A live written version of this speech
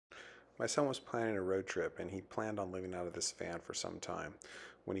My son was planning a road trip and he planned on living out of this van for some time.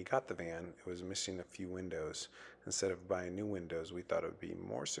 When he got the van, it was missing a few windows. Instead of buying new windows, we thought it would be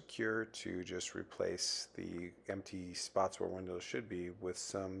more secure to just replace the empty spots where windows should be with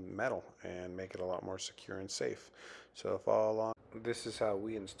some metal and make it a lot more secure and safe. So follow along. This is how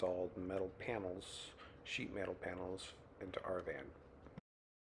we installed metal panels, sheet metal panels, into our van.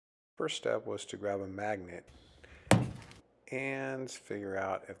 First step was to grab a magnet and figure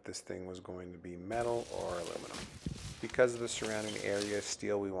out if this thing was going to be metal or aluminum. Because of the surrounding area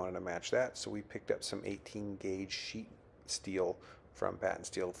steel, we wanted to match that, so we picked up some 18 gauge sheet steel from Patent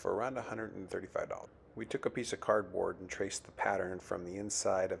Steel for around $135. We took a piece of cardboard and traced the pattern from the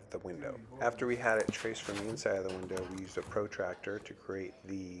inside of the window. After we had it traced from the inside of the window, we used a protractor to create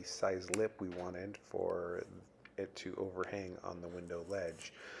the size lip we wanted for it to overhang on the window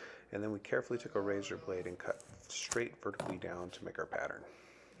ledge. And then we carefully took a razor blade and cut straight vertically down to make our pattern.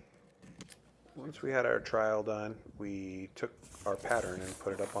 Once we had our trial done, we took our pattern and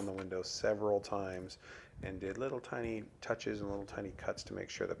put it up on the window several times and did little tiny touches and little tiny cuts to make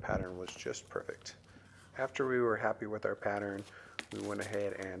sure the pattern was just perfect. After we were happy with our pattern, we went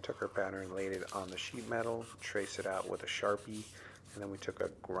ahead and took our pattern, laid it on the sheet metal, traced it out with a Sharpie, and then we took a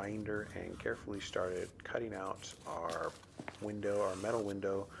grinder and carefully started cutting out our window, our metal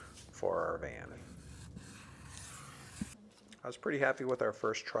window for our van. I was pretty happy with our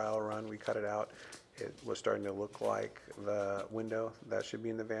first trial run. We cut it out. It was starting to look like the window that should be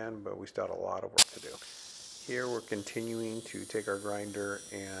in the van, but we still had a lot of work to do. Here we're continuing to take our grinder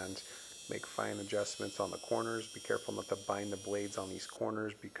and make fine adjustments on the corners. Be careful not to bind the blades on these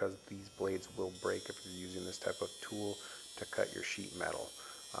corners because these blades will break if you're using this type of tool to cut your sheet metal.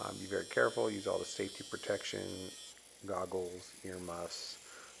 Be very careful, use all the safety protection, goggles, earmuffs.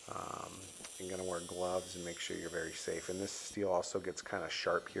 You're going to wear gloves and make sure you're very safe. And this steel also gets kind of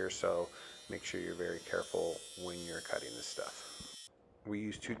sharp here, so make sure you're very careful when you're cutting this stuff. We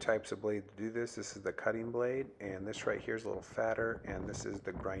use two types of blade to do this. This is the cutting blade, and this right here is a little fatter, and this is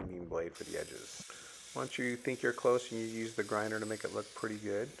the grinding blade for the edges. Once you think you're close and you use the grinder to make it look pretty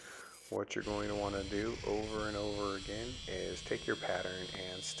good, what you're going to want to do over and over again is take your pattern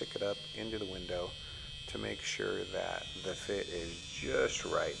and stick it up into the window to make sure that the fit is just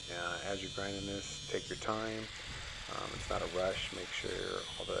right. As you're grinding this, take your time. It's not a rush. Make sure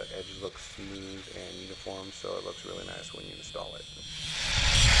all the edges look smooth and uniform so it looks really nice when you install it.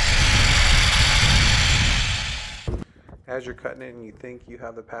 As you're cutting it and you think you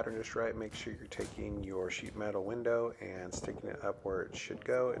have the pattern just right, make sure you're taking your sheet metal window and sticking it up where it should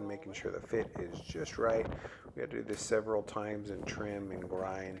go and making sure the fit is just right. We had to do this several times and trim and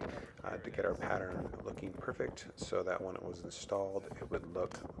grind to get our pattern looking perfect so that when it was installed it would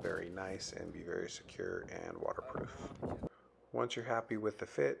look very nice and be very secure and waterproof. Once you're happy with the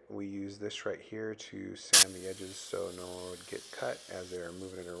fit, we use this right here to sand the edges so no one would get cut as they're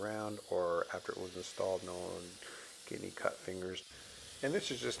moving it around, or after it was installed no one would get any cut fingers. And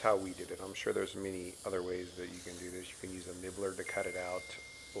this is just how we did it. I'm sure there's many other ways that you can do this. You can use a nibbler to cut it out,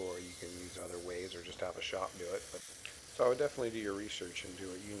 or you can use other ways, or just have a shop do it. So I would definitely do your research and do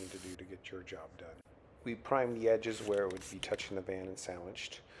what you need to do to get your job done. We primed the edges where it would be touching the van and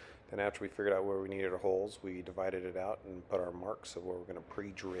sandwiched. Then after we figured out where we needed our holes, we divided it out and put our marks of where we're going to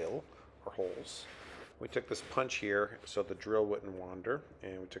pre-drill our holes. We took this punch here so the drill wouldn't wander,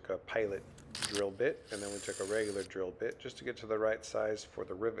 and we took a pilot drill bit, and then we took a regular drill bit just to get to the right size for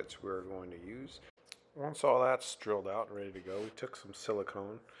the rivets we were going to use. Once all that's drilled out and ready to go, we took some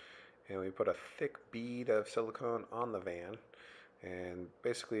silicone and we put a thick bead of silicone on the van. And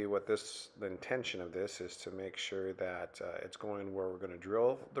basically the intention of this is to make sure that it's going where we're going to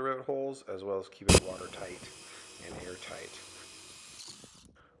drill the rivet holes, as well as keep it watertight and airtight.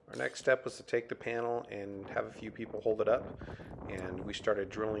 Our next step was to take the panel and have a few people hold it up, and we started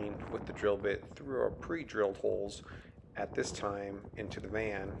drilling with the drill bit through our pre-drilled holes at this time into the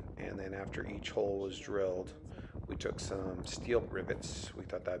van. And then after each hole was drilled, we took some steel rivets. We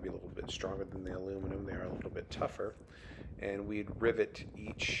thought that would be a little bit stronger than the aluminum. They are a little bit tougher. And we'd rivet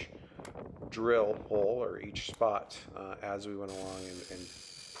each drill hole or each spot as we went along and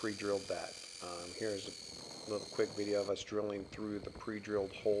pre-drilled that. Here's a little quick video of us drilling through the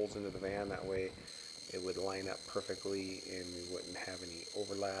pre-drilled holes into the van. That way it would line up perfectly and we wouldn't have any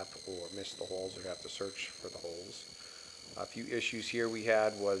overlap or miss the holes or have to search for the holes. A few issues here we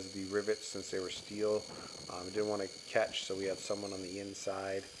had was the rivets, since they were steel. We didn't want to catch, so we had someone on the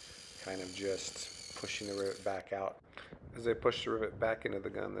inside kind of just pushing the rivet back out. As I pushed the rivet back into the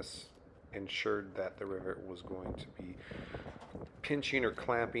gun, this ensured that the rivet was going to be pinching or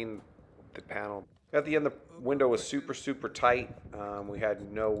clamping the panel At the end, the window was super tight. We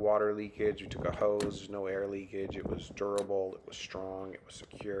had no water leakage. We took a hose, no air leakage. It was durable, it was strong, it was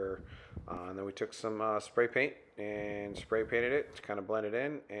secure. And then we took some spray paint and spray painted it to kind of blend it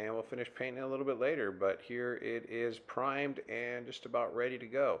in, and we'll finish painting it a little bit later. But here it is primed and just about ready to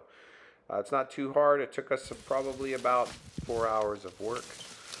go. It's not too hard. It took us probably about 4 hours of work.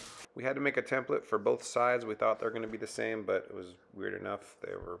 We had to make a template for both sides. We thought they were going to be the same, but it was weird enough.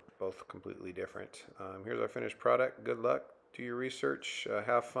 They were both completely different. Here's our finished product. Good luck. Do your research.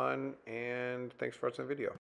 Have fun. And thanks for watching the video.